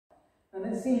And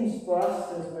it seems for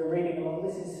us, as we're reading along,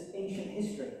 this is ancient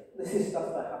history. This is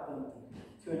stuff that happened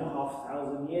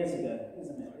 2,500 years ago,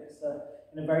 isn't it? It's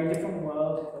in a very different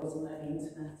world. There wasn't any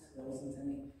internet, there wasn't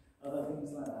any other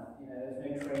things like that. You know,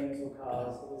 there's no trains or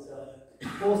cars. It was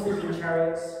horses and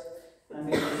chariots,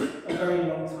 and it was a very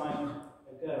long time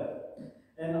ago.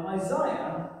 And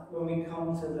Isaiah, when we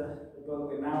come to the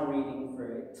book we're now reading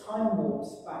through, it time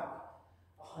warps back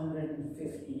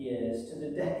 150 years to the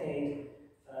decade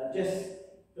just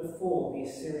before the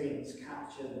Assyrians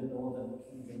captured the northern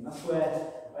kingdom. That's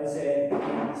where Isaiah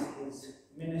begins his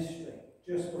ministry,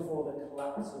 just before the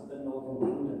collapse of the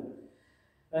northern kingdom.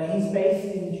 He's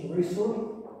based in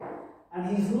Jerusalem,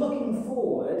 and he's looking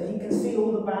forward. He can see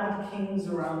all the bad kings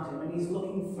around him, and he's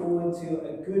looking forward to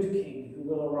a good king who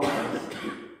will arise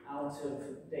out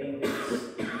of David's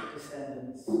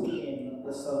descendants in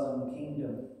the southern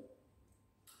kingdom.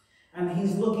 And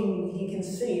he's looking, he can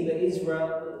see that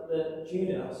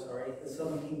Judah, the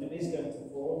southern kingdom is going to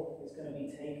fall. It's going to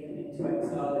be taken into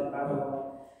exile in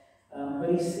Babylon.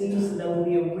 But he sees that there will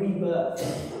be a rebirth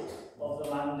of the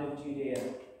land of Judea,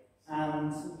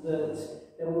 and that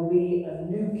there will be a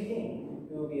new king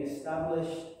who will be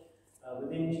established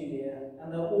within Judea,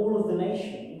 and that all of the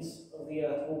nations of the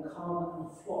earth will come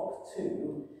and flock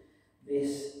to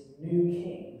this new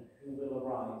king who will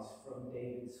arise from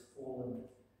David's fallen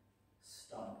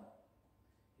stump.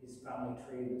 His family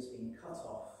tree that's been cut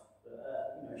off,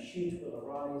 a shoot will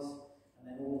arise, and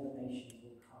then all the nations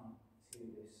will come to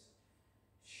this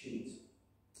shoot.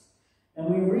 And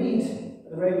we read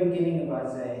at the very beginning of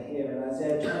Isaiah here, in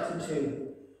Isaiah chapter 2,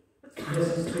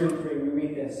 verses 2 and 3, we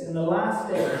read this: "In the last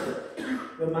days,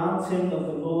 the mountain of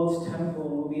the Lord's temple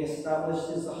will be established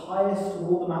as the highest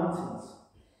of all the mountains.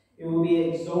 It will be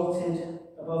exalted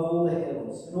above all the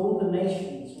hills, and all the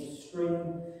nations will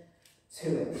stream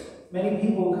to it. Many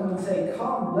people will come and say,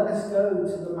 'Come, let us go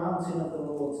to the mountain of the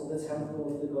Lord, to the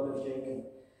temple of the God of Jacob.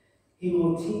 He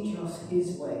will teach us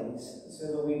his ways, so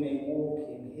that we may walk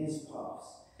in his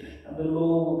paths. And the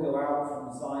law will go out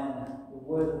from Zion, the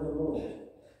word of the Lord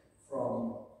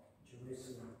from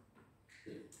Jerusalem.'"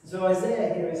 So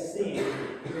Isaiah here is seeing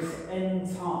this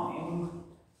end time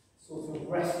sort of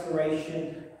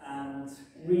restoration and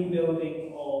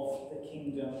rebuilding of the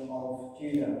kingdom of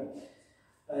Judah.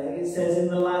 It says in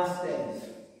the last days.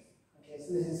 Okay,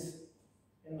 so this is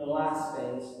in the last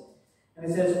days. And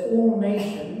it says all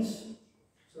nations,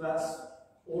 so that's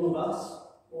all of us,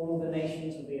 all of the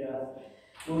nations of the earth,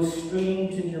 will stream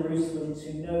to Jerusalem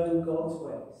to know God's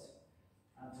ways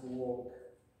and to walk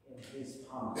in his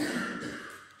paths.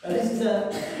 This is a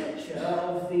picture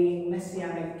of the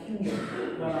Messianic kingdom,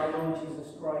 when our Lord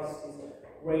Jesus Christ is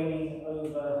reigning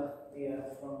over the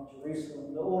earth from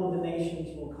Jerusalem. That all of the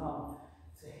nations will come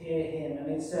to hear him.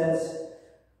 And it says,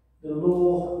 the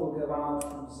law will go out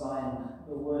from Zion,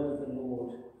 the word of the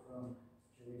Lord from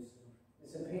Jerusalem.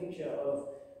 It's a picture of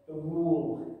the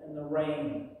rule and the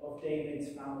reign of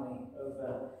David's family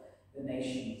over the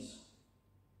nations.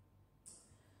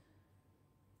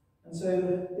 And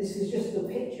so this is just a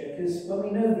picture, because when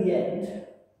we know the end,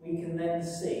 we can then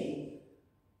see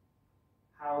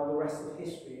how the rest of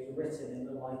history is written in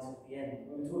the light of the end.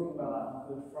 We were talking about that on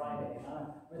Good Friday, and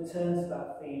I'll return to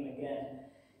that theme again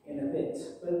in a bit.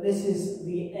 But this is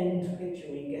the end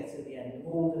picture we get at the end, of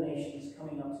all the nations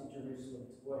coming up to Jerusalem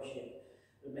to worship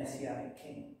the Messianic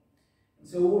King. And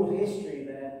so all of history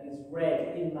then is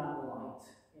read in that light,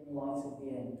 in light of the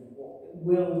end of what it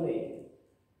will be,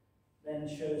 then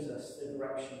shows us the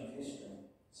direction of history.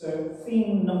 So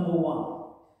theme number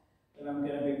one that I'm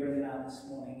going to be bringing out this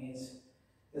morning is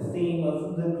the theme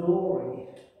of the glory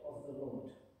of the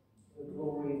Lord. The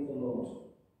glory of the Lord.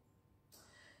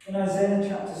 In Isaiah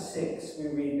chapter 6, we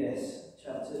read this,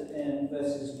 in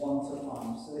verses 1 to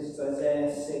 5. So this is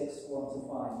Isaiah 6, 1 to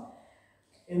 5.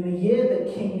 "In the year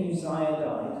that King Uzziah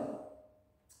died,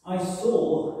 I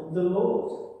saw the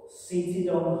Lord seated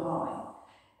on high,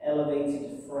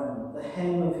 elevated throne. The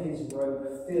hem of his robe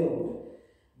filled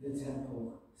the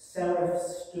temple.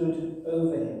 Seraphs stood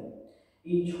over him.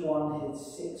 Each one had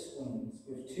 6 wings.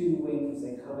 With 2 wings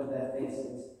they covered their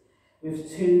faces. With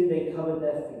 2 they covered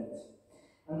their feet.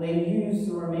 And they used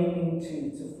the remaining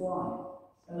 2 to fly.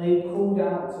 And they called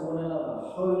out to one another,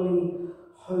 'Holy,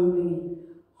 holy,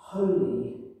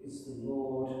 holy is the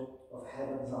Lord of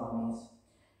heaven's armies.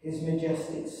 His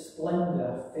majestic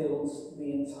splendor fills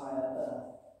the entire earth.'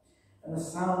 And the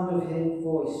sound of his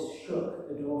voice shook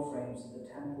the doorframes, and the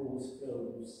temple was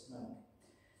filled with smoke.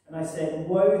 And I said,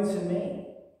 'Woe to me!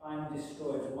 I am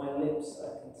destroyed, for my lips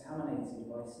are contaminated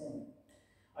by sin.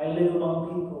 I live among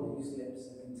people whose lips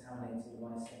are contaminated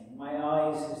by sin. My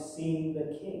eyes have seen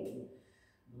the King,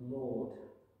 the Lord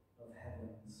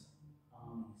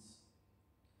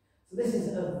this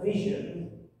is a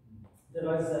vision that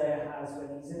Isaiah has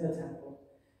when he's in the temple,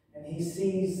 and he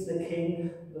sees the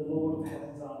King, the Lord of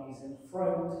heaven's armies,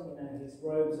 enthroned. His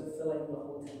robes are filling the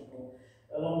whole temple,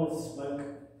 along with smoke.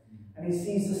 And he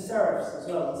sees the seraphs as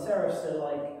well. The seraphs are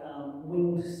like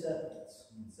winged serpents.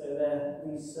 So they're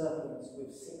these serpents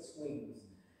with 6 wings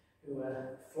who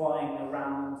are flying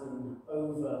around and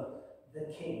over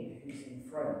the King who's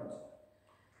enthroned.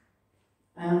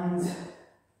 And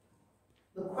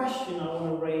the question I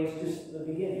want to raise just at the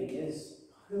beginning is,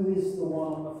 who is the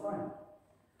one on the throne?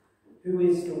 Who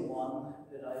is the one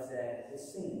that Isaiah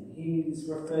has seen? He is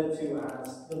referred to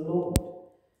as the Lord,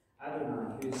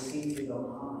 Adonai, who is seated on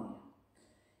high.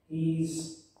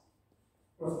 He's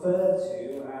referred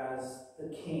to as the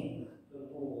King, the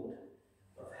Lord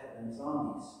of heaven's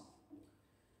armies.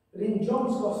 But in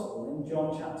John's Gospel, in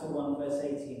John chapter 1, verse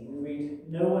 18, we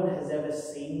read, "No one has ever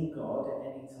seen God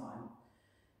at any time.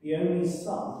 The only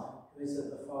Son, who is at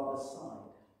the Father's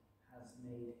side, has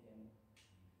made him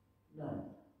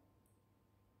known."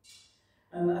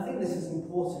 And I think this is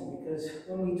important because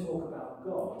when we talk about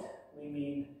God, we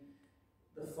mean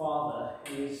the Father,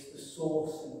 who is the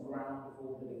source and ground of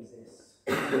all that exists.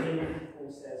 In him,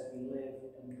 Paul says, we live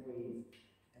and breathe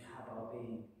and have our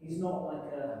being. He's not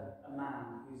like a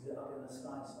man who's up in the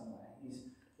sky somewhere. He's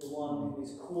the one who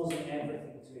is causing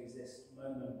everything to exist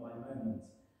moment by moment.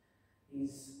 He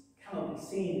cannot be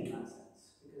seen in that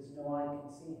sense because no eye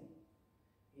can see him.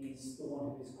 He's the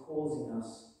one who is causing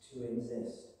us to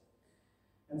exist.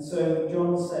 And so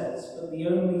John says, but the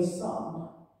only Son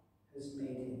has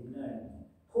made him known.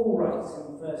 Paul writes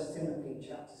in 1 Timothy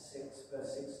chapter 6,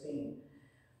 verse 16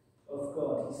 of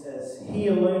God, he says, "He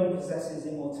alone possesses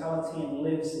immortality and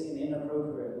lives in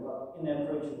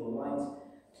inapproachable light,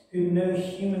 whom no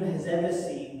human has ever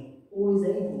seen or is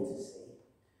able to see.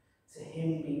 To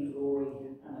him be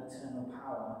glory and eternal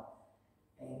power.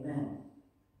 Amen."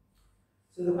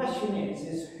 So the question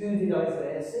is who did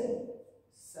Isaiah see?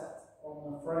 Sat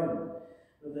on the throne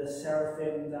with the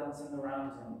seraphim dancing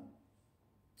around him.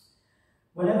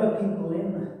 Whenever people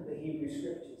in the Hebrew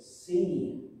Scriptures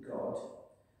see God,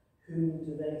 whom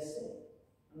do they see?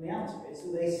 And the answer is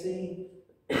that they see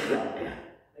Messiah.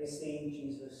 They see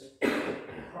Jesus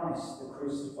Christ, the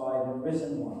crucified and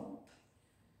risen one.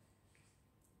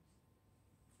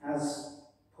 As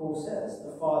Paul says,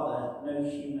 the Father no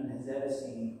human has ever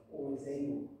seen or is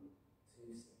able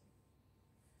to see.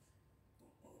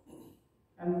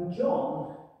 And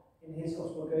John, in his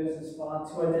Gospel, goes as far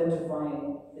to identify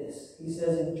this. He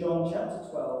says in John chapter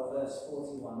 12, verse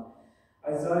 41,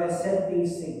 Isaiah said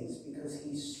these things because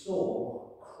he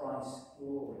saw Christ's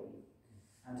glory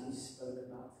and he spoke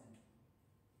about him.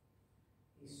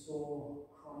 He saw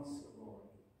Christ's glory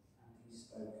and he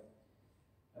spoke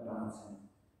about him.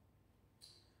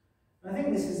 And I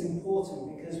think this is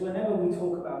important because whenever we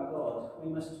talk about God,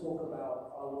 we must talk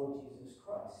about our Lord Jesus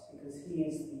Christ because he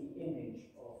is the image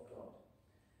of God.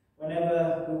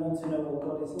 Whenever we want to know what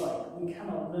God is like, we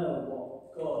cannot know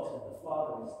what God the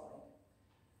Father is like,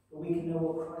 but we can know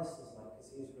what Christ is like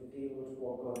because he has revealed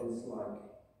what God is like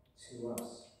to us.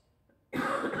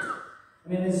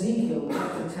 And in Ezekiel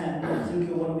chapter 10,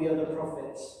 Ezekiel, one of the other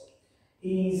prophets,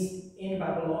 he's in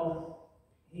Babylon,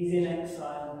 he's in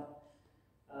exile,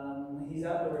 he's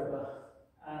at the river,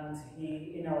 and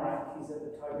in Iraq, he's at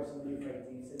the Tigris and the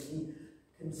Euphrates, and he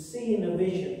can see in a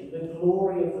vision the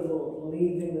glory of the Lord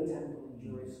leaving the temple in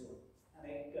Jerusalem,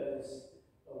 and it goes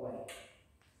away.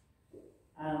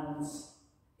 And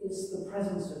it's the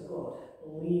presence of God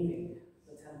leaving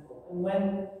the temple. And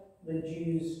when the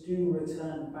Jews do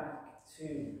return back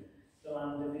to the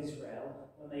land of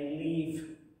Israel, when they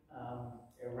leave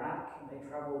Iraq and they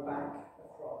travel back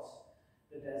across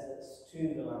the deserts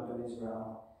to the land of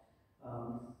Israel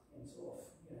in sort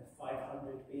of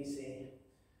 500 BC,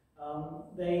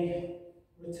 they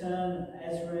return,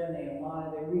 Ezra and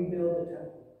Nehemiah, they rebuild the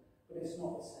temple, but it's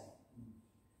not the same.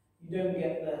 You don't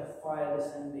get the fire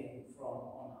descending from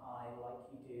on high like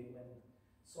you do when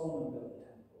Solomon built the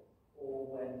temple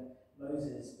or when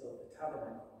Moses built the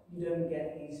tabernacle. You don't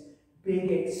get these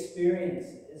big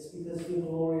experiences because the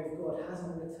glory of God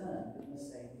hasn't returned in the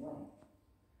same way.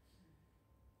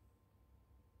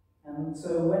 And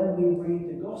so when we read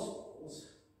the Gospels,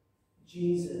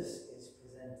 Jesus is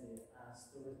presented as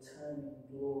the returning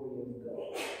glory of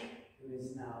God who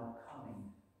is now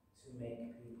coming to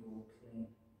make people clean.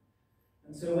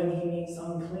 And so when he meets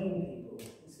unclean people,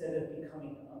 instead of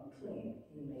becoming unclean,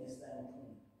 he makes them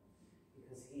clean.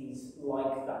 Because he's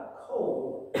like that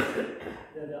coal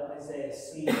that Isaiah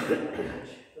sees in that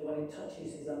image, that when it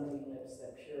touches his unclean lips,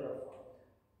 they're purified.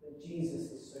 That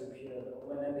Jesus is so pure that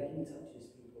whenever he touches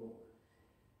people,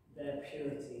 their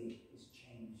purity is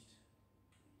changed,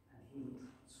 and he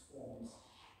transforms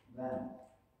them.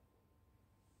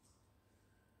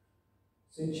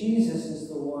 So Jesus is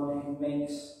the one who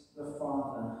makes the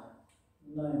Father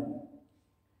known.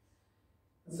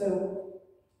 And so,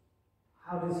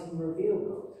 how does he reveal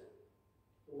God?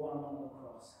 The one on the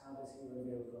cross, how does he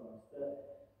reveal God? That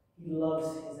he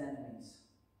loves his enemies.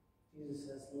 Jesus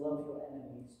says, love your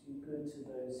enemies, do good to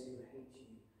those who hate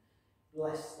you,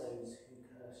 bless those who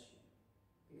curse you.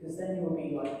 Because then you will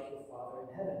be like your Father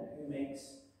in heaven, who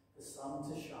makes the sun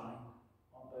to shine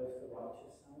on both the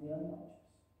righteous and the unrighteous.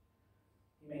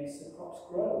 He makes the crops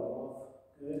grow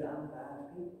of good and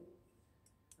bad people.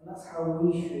 And that's how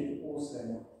we should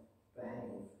also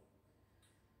behave.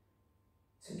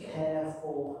 To care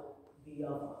for the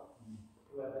other,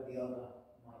 whoever the other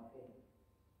might be,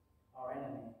 our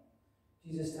enemy.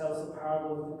 Jesus tells the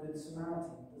parable of the Good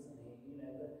Samaritan, doesn't he? You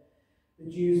know, the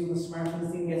Jews and the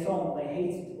Samaritans didn't get on, they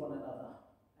hated one another.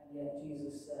 And yet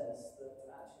Jesus says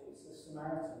that actually it's the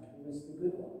Samaritan who was the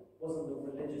good one. It wasn't the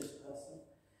religious person.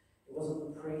 It wasn't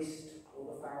the priest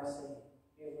or the Pharisee.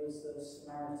 It was the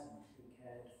Samaritan who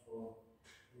cared for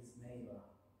his neighbour,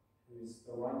 who is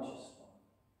the righteous one.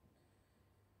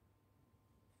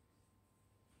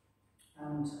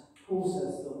 And Paul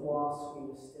says that whilst we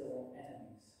were still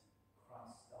enemies,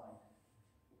 Christ died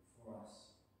for us.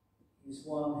 He's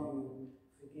one who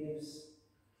forgives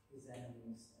his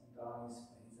enemies and dies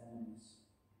for his enemies.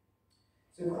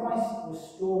 So Christ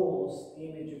restores the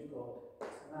image of God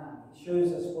to man. He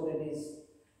shows us what it is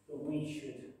that we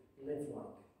should live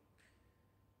like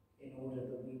in order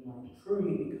that we might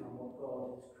truly become what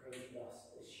God has created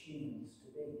us as humans to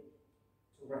be,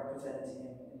 to represent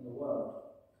him in the world.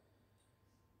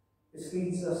 This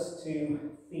leads us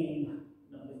to theme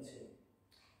number 2,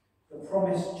 the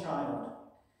promised child.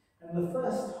 And the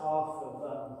first half of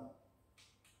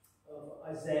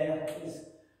Isaiah is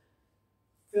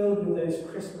filled with those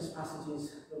Christmas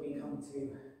passages that we come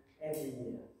to every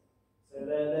year. So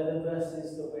they're the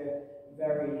verses that we're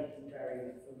very,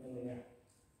 very familiar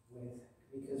with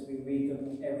because we read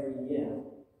them every year.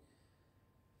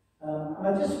 And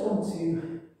I just want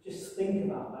to think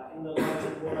about that in the light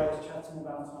of what I was chatting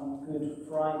about on Good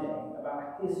Friday,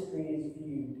 about history is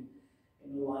viewed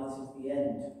in the light of the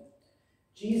end.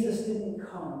 Jesus didn't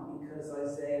come because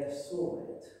Isaiah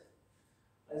saw it.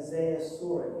 Isaiah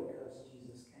saw it because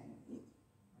Jesus came.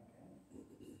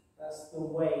 Okay? That's the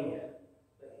way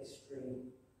that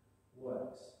history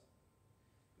works.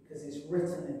 Because it's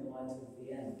written in light of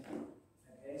the end.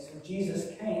 Okay? So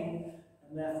Jesus came,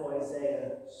 and therefore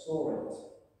Isaiah saw it.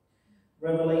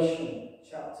 Revelation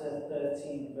chapter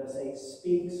 13 verse 8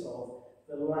 speaks of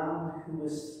the Lamb who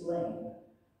was slain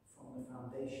from the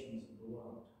foundations of the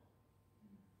world.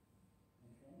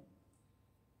 Okay?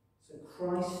 So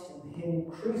Christ and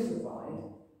him crucified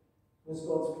was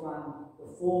God's plan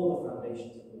before the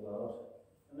foundations of the world,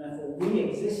 and therefore we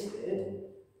existed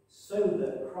so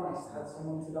that Christ had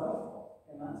someone to die for,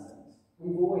 in that sense.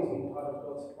 We've always been part of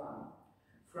God's plan.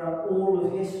 Throughout all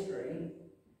of history,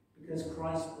 because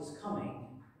Christ was coming,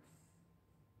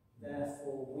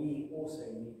 therefore we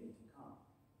also needed to come.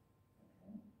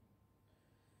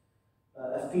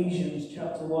 Okay? Ephesians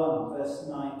chapter 1, verse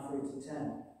 9 through to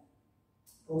 10.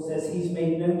 Paul says, he's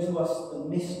made known to us the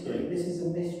mystery. This is a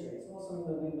mystery. It's not something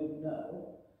that we would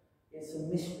know. It's a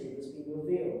mystery that's been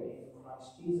revealed in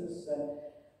Christ Jesus. So,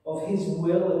 of his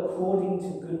will according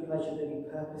to good pleasure that he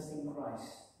purposed in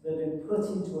Christ, that had been put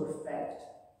into effect.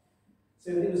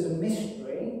 So it was a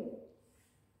mystery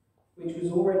which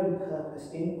was already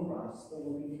purposed in Christ that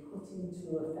will be put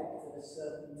into effect at a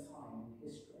certain time in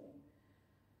history,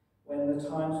 when the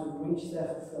times would reach their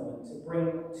fulfillment, to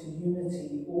bring to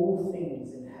unity all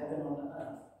things in heaven and on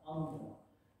earth under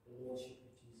the lordship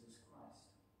of Jesus Christ.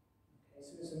 Okay,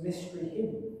 so it's a mystery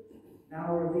hidden,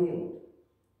 now revealed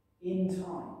in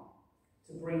time,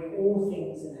 to bring all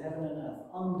things in heaven and earth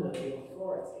under the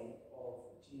authority of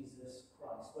Jesus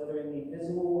Christ, whether in the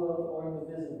invisible world or in the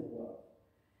visible world.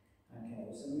 Okay,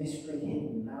 it's a mystery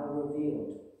hidden, now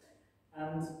revealed.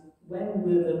 And when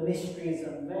the mystery is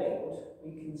unveiled,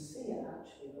 we can see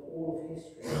actually that all of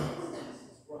history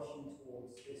is rushing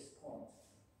towards this point.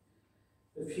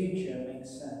 The future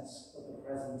makes sense of the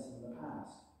present and the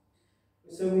past.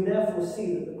 So we therefore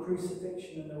see that the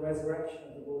crucifixion and the resurrection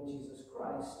of the Lord Jesus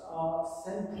Christ are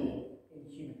central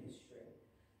in human history,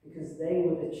 because they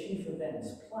were the chief events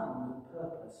planned and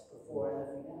purposed before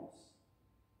anything else.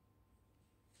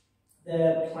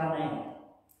 They're plan A,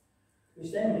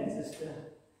 which then leads us to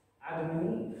Adam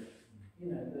and Eve.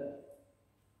 You know, that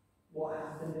what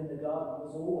happened in the garden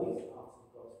was always part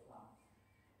of God's plan,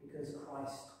 because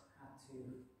Christ had to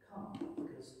come,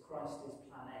 because Christ is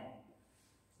plan A,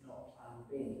 not plan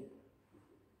B.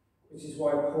 Which is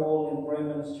why Paul in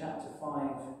Romans chapter 5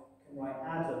 can write,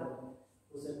 Adam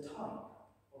was a type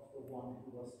of the one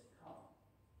who was to come.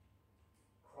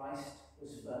 Christ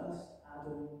was first,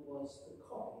 Adam was the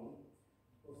copy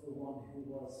of the one who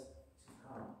was to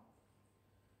come.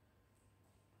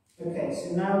 Okay,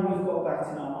 so now we've got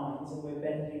that in our minds and we're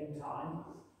bending time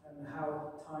and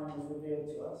how time is revealed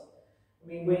to us. I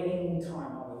mean, we're in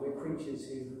time, aren't we? We're creatures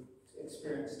who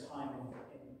experience time in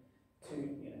two,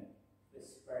 this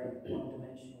very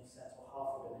one-dimensional sense, or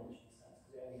half-a-dimensional sense,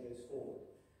 because it only goes forward.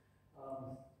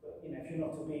 But if you're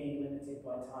not being limited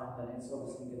by time, then it's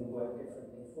obviously going to work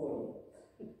differently for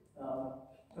you.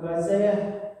 But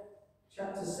Isaiah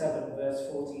chapter 7,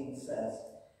 verse 14 says,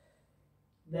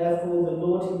 "Therefore the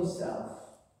Lord himself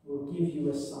will give you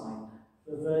a sign.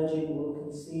 The virgin will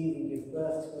conceive and give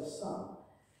birth to a son,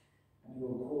 and you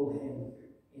will call him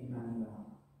Emmanuel,"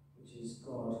 which is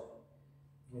God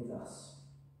with us.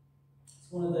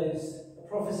 It's one of those, a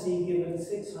prophecy given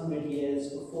 600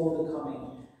 years before the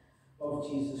coming of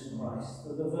Jesus Christ,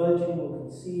 that the virgin will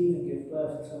conceive and give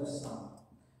birth to a son,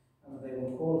 and they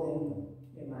will call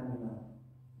him Emmanuel.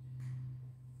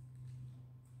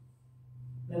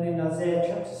 Then in Isaiah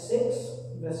chapter 6,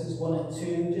 verses 1 and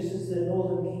 2, just as the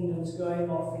northern kingdom's going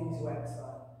off into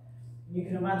exile, you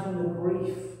can imagine the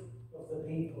grief of the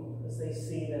people as they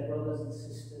see their brothers and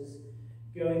sisters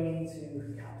going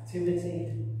into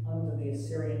captivity under the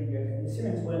Assyrian yoke. And the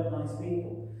Assyrians weren't nice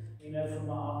people. We know from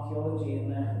our archaeology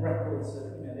and their records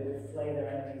that they would flay their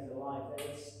enemies alive, they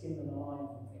would skin them alive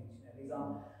and things. These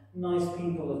aren't nice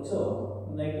people at all,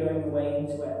 and they're going away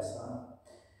into exile.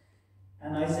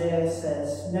 And Isaiah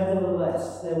says,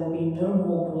 "Nevertheless, there will be no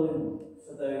more gloom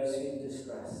for those in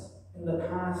distress. In the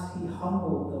past, he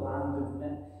humbled the land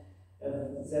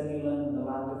of Zebulun and the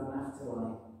land of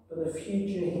Naphtali. But the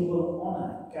future, he will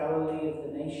honour Galilee of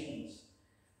the nations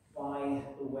by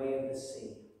the way of the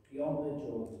sea, beyond the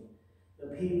Jordan.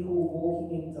 The people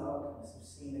walking in darkness have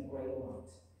seen a great light.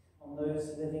 On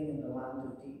those living in the land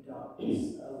of deep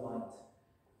darkness, a light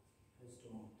has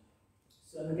dawned."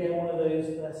 So again, one of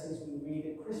those verses we read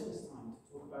at Christmas time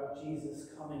to talk about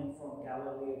Jesus coming from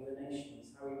Galilee of the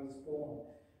nations, how he was born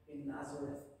in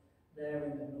Nazareth, there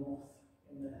in the north,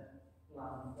 in the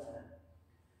land there.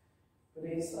 But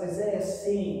it's Isaiah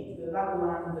seeing that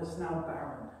land that's now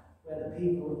barren, where the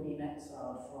people have been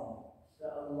exiled from,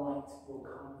 that a light will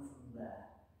come from there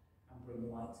and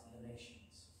bring light to the nations.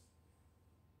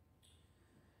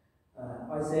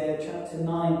 Isaiah chapter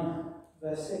 9,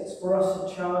 verse 6, "For us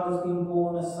a child has been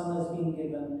born, a son has been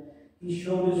given. He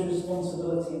shoulders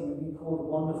responsibility and will be called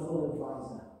Wonderful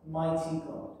Advisor, Mighty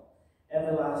God,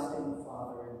 Everlasting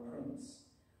Father, and Prince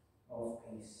of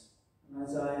Peace." And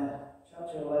Isaiah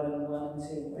chapter 11, 1 and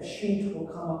 2, "A shoot will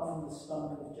come up from the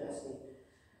stump of Jesse.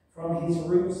 From his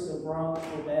roots a branch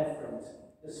will bear fruit.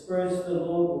 The Spirit of the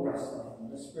Lord will rest on him,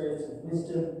 the Spirit of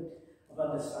wisdom, of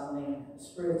understanding, the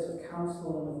Spirit of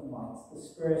counsel and of might, the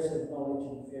Spirit of knowledge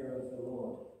and fear of the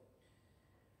Lord."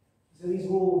 So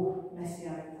these are all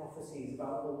messianic prophecies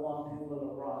about the one who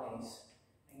will arise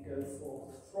and go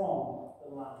forth from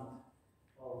the land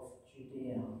of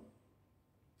Judea.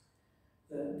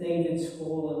 That David's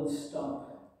fallen stump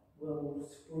will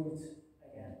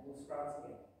sprout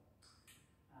again,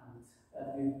 and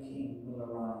a new king will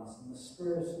arise, and the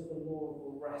Spirit of the Lord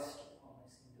will rest upon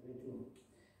this individual.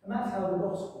 And that's how the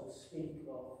Gospels speak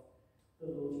of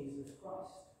the Lord Jesus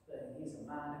Christ, that he's a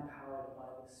man empowered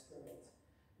by the Spirit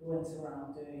who went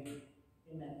around doing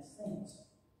immense things.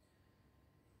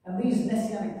 And these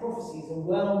messianic prophecies are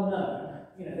well known.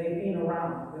 They've been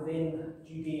around within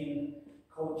Judean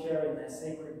culture in their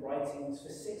sacred writings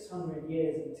for 600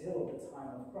 years until the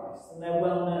time of Christ. And they're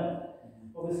well known.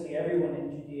 Obviously, everyone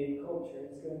in Judean culture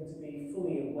is going to be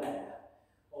fully aware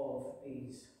of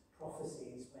these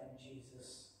prophecies when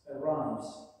Jesus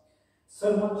arrives.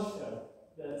 So much so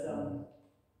that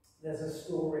there's a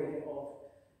story of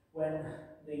when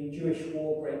the Jewish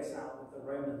war breaks out with the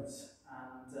Romans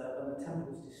and when the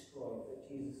temple's destroyed, that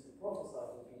Jesus had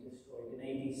prophesied would be destroyed in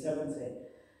AD 70,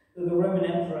 that the Roman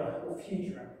emperor, or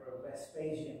future emperor,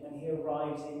 Vespasian, when he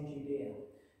arrives in Judea,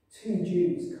 2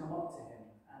 Jews come up to him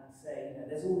and say,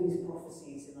 there's all these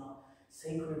prophecies in our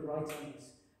sacred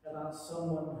writings about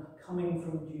someone coming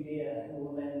from Judea who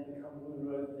will then become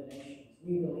ruler over the nations.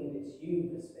 We believe it's you,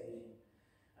 Vespasian.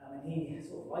 And he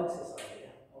sort of likes this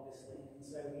idea, obviously, and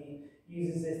so he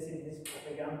uses it in his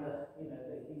propaganda,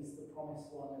 that he's the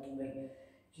promised one in the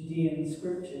Judean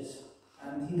scriptures.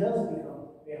 And he does become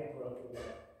the emperor of the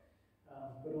world.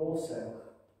 But also,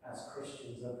 as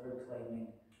Christians are proclaiming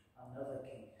another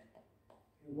king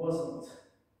who wasn't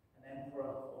an emperor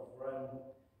of Rome,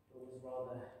 but was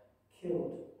rather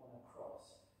killed on a cross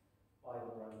by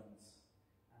the Romans,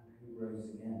 and who rose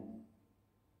again.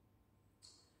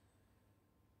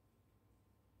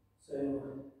 So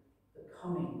the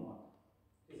coming one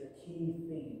is a key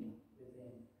theme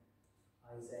within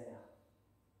Isaiah.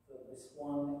 That this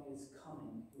one is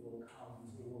coming who will come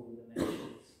to rule the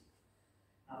nations.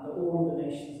 And that all the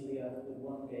nations of the earth will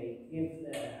one day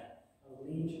give their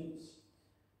allegiance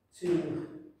to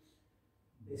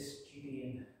this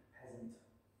Judean peasant,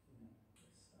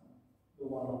 the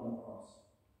one on the cross.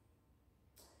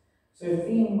 So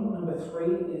theme number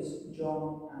 3 is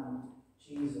John and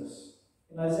Jesus.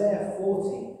 In Isaiah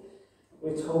 40,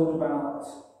 we're told about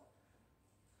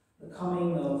the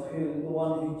coming of the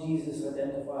one who Jesus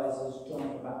identifies as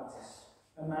John the Baptist,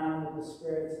 a man with the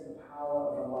spirit and the power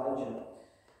of Elijah.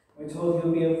 We're told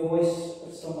he'll be a voice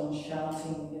of someone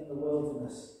shouting in the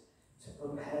wilderness to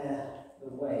prepare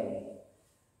the way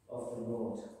of the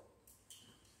Lord.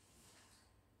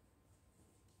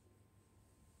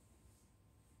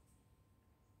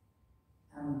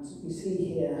 And we see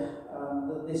here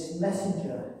that this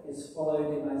messenger is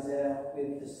followed in Isaiah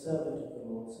with the servant of the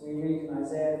Lord. So we read in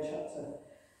Isaiah chapter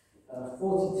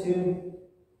 42,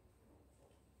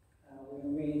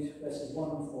 we read verses 1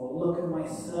 and 4. Look at my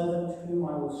servant whom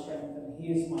I will strengthen. He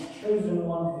is my chosen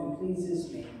one who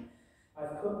pleases me.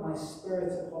 I've put my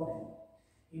spirit upon him.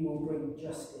 He will bring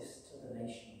justice to the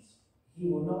nations. He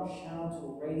will not shout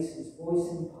or raise his voice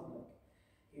in public.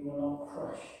 He will not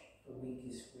crush the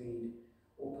weakest reed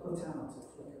or put out a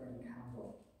flickering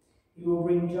candle. He will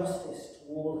bring justice to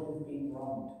all who have been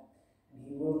wronged, and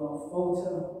he will not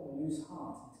falter or lose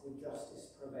heart until justice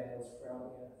prevails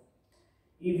throughout the earth.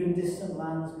 Even distant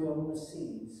lands beyond the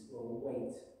seas will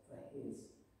wait for his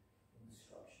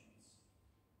instructions.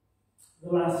 The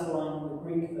last line in the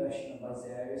Greek version of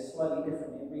Isaiah is slightly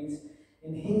different. It reads,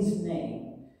 in his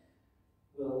name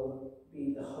will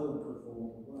be the hope of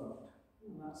all the world.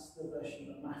 And that's the version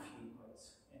that Matthew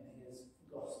quotes in his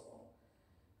gospel.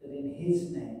 That in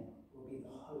his name will be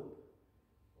the hope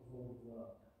of all the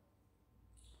world.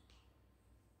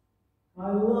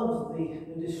 I love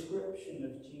the description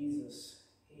of Jesus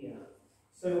here.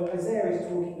 So Isaiah is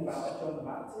talking about John the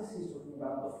Baptist. He's talking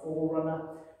about the forerunner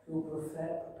who will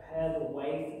prepare the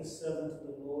way for the servant of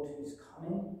the Lord who's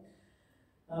coming.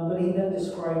 But he then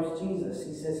describes Jesus.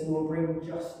 He says he will bring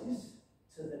justice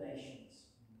to the nations.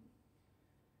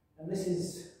 And this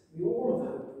is the all of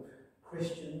hope of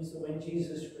Christians, that when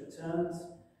Jesus returns,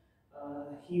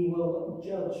 he will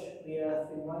judge the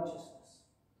earth in righteousness.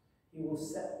 He will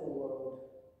set the world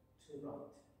to right.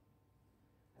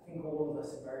 I think all of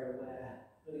us are very aware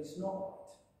that it's not right,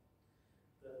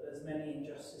 that there's many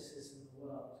injustices in the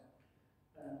world,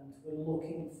 and we're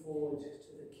looking forward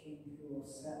to the King who will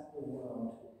set the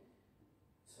world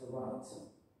to right.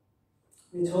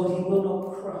 We're told he will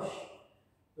not crush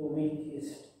the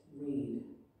weakest reed,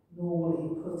 nor will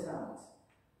he put out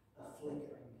a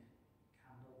flickering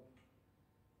candle.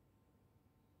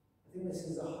 I think this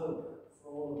is a hope for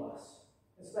all of us,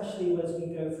 especially as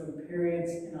we go through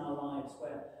periods in our lives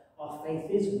where our faith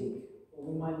is weak, or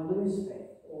we might lose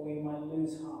faith, or we might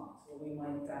lose heart, or we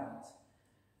might doubt,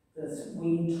 that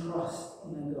we trust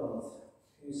in a God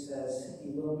who says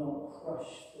he will not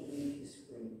crush the weakest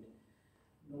reed,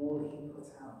 nor will he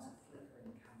put out a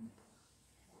flickering candle,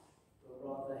 but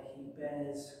rather he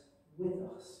bears with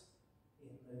us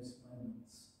in those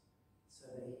moments so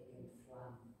that he can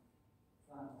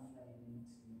fan the flame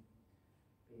into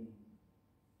being.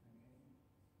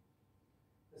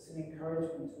 It's an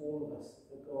encouragement to all of us that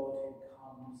the God who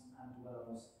comes and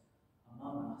dwells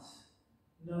among us,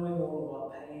 knowing all of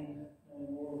our pain,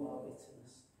 knowing all of our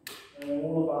bitterness, knowing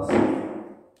all of our suffering,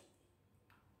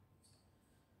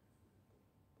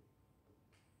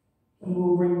 he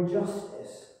will bring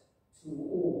justice to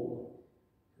all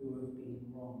who have been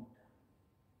wronged.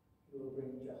 He will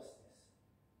bring justice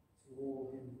to all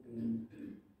who have been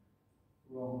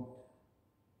wronged.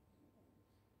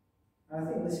 And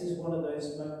I think this is one of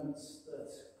those moments that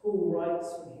Paul writes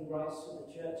when he writes to the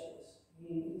churches.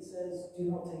 He says, do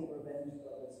not take revenge,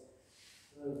 brothers,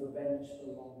 for revenge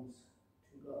belongs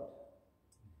to God.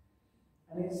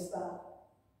 And it's that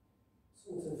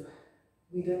sort of,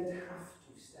 we don't have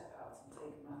to step out and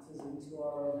take matters into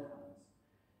our own hands,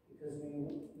 because we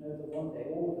know that one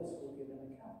day all of us will give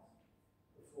an account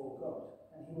before God,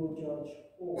 and he will judge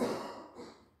all,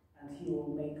 and he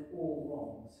will make all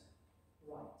wrongs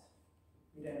right.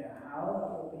 We don't know how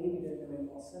that will be, we don't know in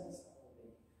what sense that will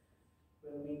be,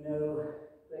 but we know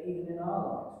that even in our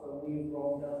lives, when we've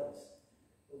wronged others,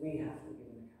 that we have to give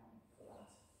an account for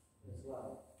that as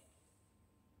well.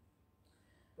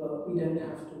 we don't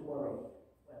have to worry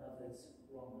when others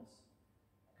wrong us,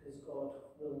 because God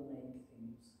will make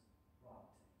things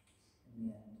right in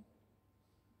the end.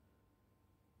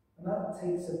 And that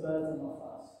takes a burden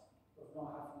off us of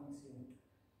not having to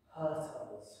hurt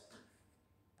others.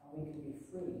 And we can be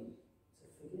free to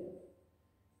forgive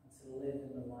and to live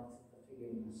in the light of the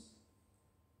forgiveness.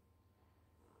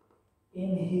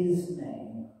 In his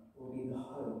name will be the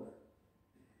hope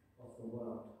of the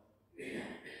world.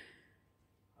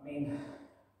 I mean,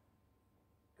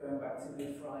 going back to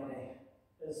Good Friday,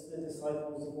 as the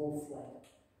disciples have all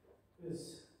fled, as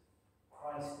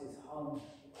Christ is hung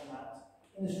on that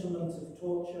instrument of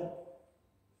torture,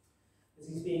 as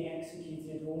he's being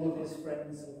executed, all of his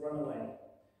friends have run away.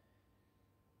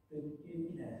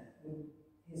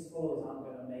 His followers aren't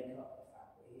going to make up the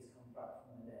fact that he's come back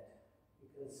from the dead,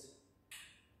 because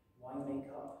why make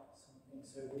up something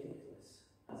so ridiculous,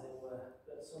 as it were,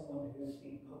 that someone who's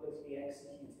been publicly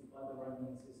executed by the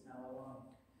Romans is now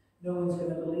alive? No one's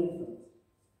going to believe them.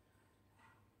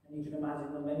 And you can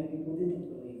imagine that many people didn't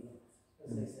believe them,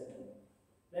 as they said to them.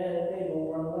 They'd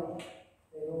all run away.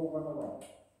 They'd all run away.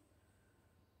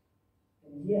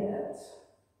 And yet,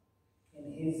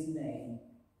 in his name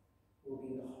will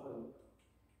be the hope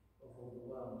of all the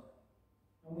world.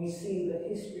 And we see that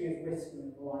history is written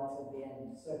in the light of the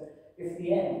end. So if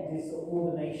the end is that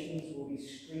all the nations will be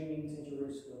streaming to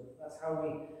Jerusalem, that's how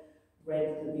we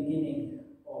read the beginning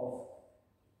of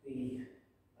the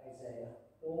Isaiah.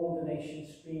 All the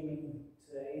nations streaming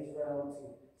to Israel to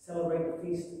celebrate the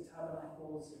Feast of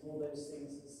Tabernacles and all those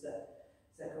things that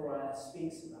Zechariah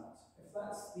speaks about. If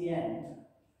that's the end,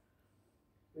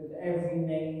 with every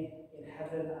name in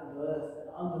heaven and earth and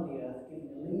under the earth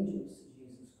giving allegiance to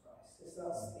Jesus Christ, if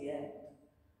that's the end,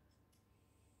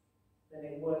 then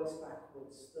it works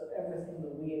backwards, that everything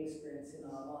that we experience in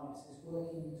our lives is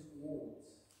working towards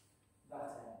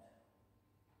that end,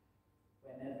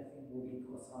 when everything will be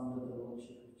put under the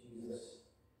lordship of Jesus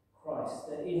Christ,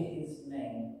 that in his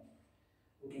name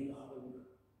will be the hope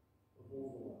of all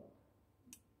the world.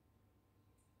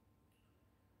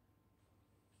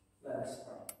 Let us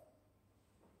pray.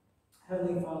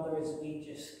 Heavenly Father, as we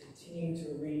just continue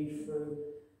to read through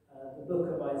the book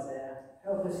of Isaiah,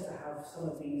 help us to have some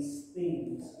of these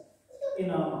themes in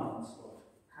our minds, Lord.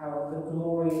 How the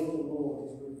glory of the Lord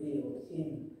is revealed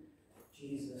in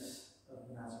Jesus of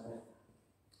Nazareth.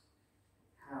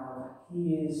 How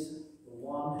he is the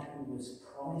one who was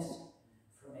promised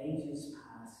from ages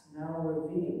past, now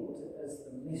revealed as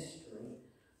the mystery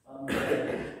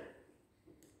unveiled.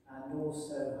 And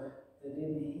also that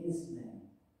in his name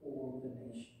all the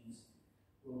nations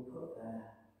will put their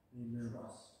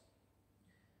trust.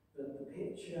 That the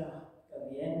picture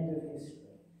at the end of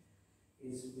history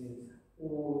is with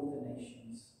all of the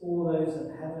nations, all those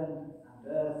in heaven and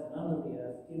earth and under the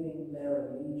earth, giving their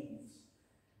allegiance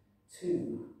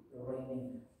to the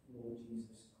reigning Lord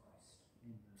Jesus Christ.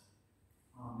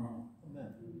 Amen. Amen.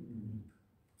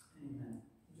 Amen.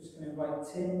 I'm just going to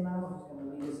invite Tim now, who's going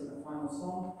to lead us in a final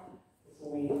song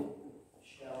before we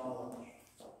share our lunch.